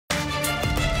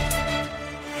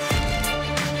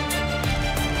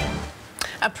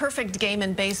A perfect game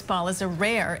in baseball is a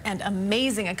rare and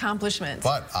amazing accomplishment.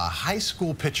 But a high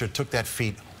school pitcher took that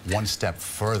feat one step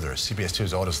further. CBS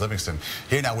 2's Otis Livingston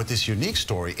here now with this unique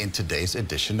story in today's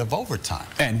edition of Overtime.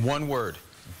 And one word: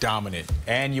 dominant.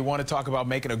 And you want to talk about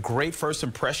making a great first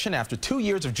impression? After 2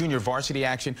 years of junior varsity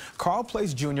action, Carle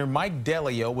Place junior Mike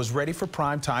Delio was ready for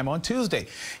prime time on Tuesday.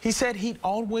 He said he'd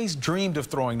always dreamed of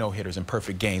throwing no-hitters in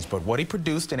perfect games, but what he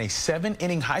produced in a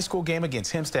 7-inning high school game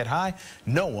against Hempstead High,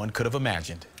 no one could have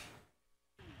imagined.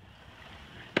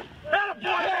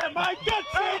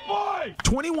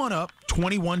 21 up,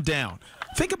 21 down.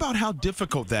 Think about how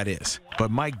difficult that is.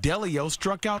 But Mike Delio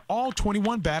struck out all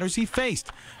 21 batters he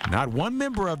faced. Not one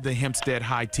member of the Hempstead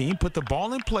High team put the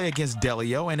ball in play against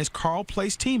Delio and his Carle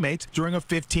Place teammates during a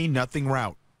 15-0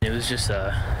 rout. It was just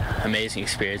an amazing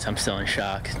experience. I'm still in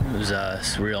shock. It was a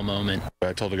surreal moment.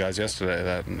 I told the guys yesterday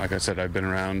that, like I said, I've been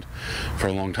around for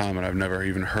a long time and I've never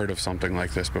even heard of something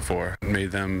like this before.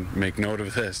 Made them make note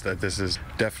of this, that this is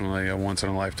definitely a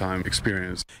once-in-a-lifetime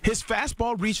experience. His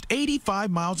fastball reached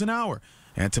 85 miles an hour.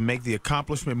 And to make the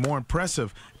accomplishment more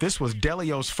impressive, this was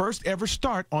Delio's first ever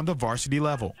start on the varsity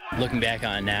level. Looking back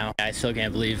on it now, I still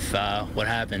can't believe what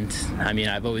happened. I mean,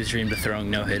 I've always dreamed of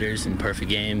throwing no-hitters in perfect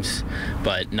games,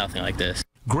 but nothing like this.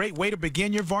 Great way to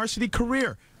begin your varsity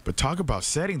career. But talk about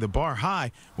setting the bar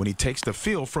high when he takes the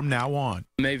field from now on.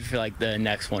 Maybe for like the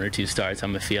next 1 or 2 starts,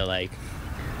 I'm going to feel like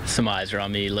some eyes are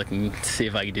on me looking to see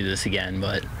if I can do this again,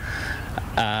 but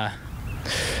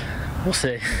we'll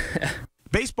see.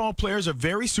 Baseball players are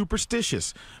very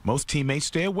superstitious. Most teammates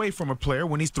stay away from a player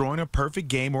when he's throwing a perfect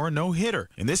game or a no-hitter.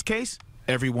 In this case,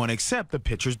 everyone except the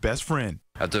pitcher's best friend.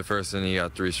 After the first inning, you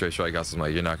got 3 straight strikeouts. I'm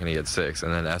like, you're not going to get 6.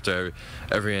 And then after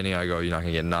every inning, I go, you're not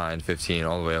going to get 9, 15,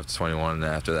 all the way up to 21. And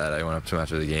then after that, I went up to him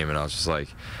after the game, and I was just like,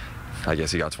 I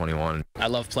guess he got 21. I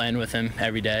love playing with him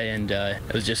every day, and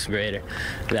it was just great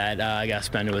that I got to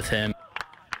spend it with him.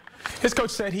 His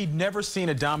coach said he'd never seen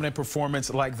a dominant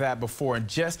performance like that before. And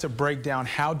just to break down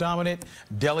how dominant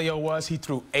Delio was, he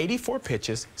threw 84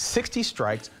 pitches, 60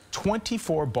 strikes,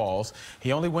 24 balls.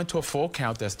 He only went to a full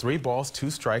count. That's 3 balls,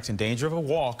 2 strikes, in danger of a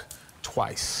walk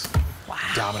twice. Wow.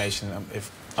 Domination.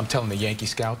 If I'm telling the Yankee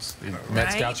scouts, the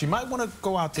Met scouts, you might want to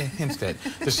go out to Hempstead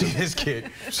to see this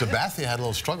kid. Sabathia had a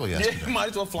little struggle yesterday. Yeah, you might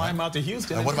as well fly him out to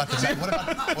Houston. And what about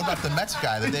the Mets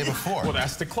guy the day before? Well,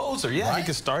 that's the closer. Yeah, right? He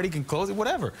can start, he can close it,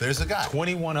 whatever. There's a guy.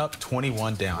 21 up,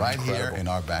 21 down. Right Incredible. Here in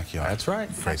our backyard. That's right.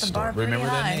 Great story. Remember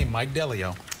that name, Mike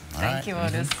Delio. Thank you,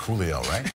 Otis. Julio, right?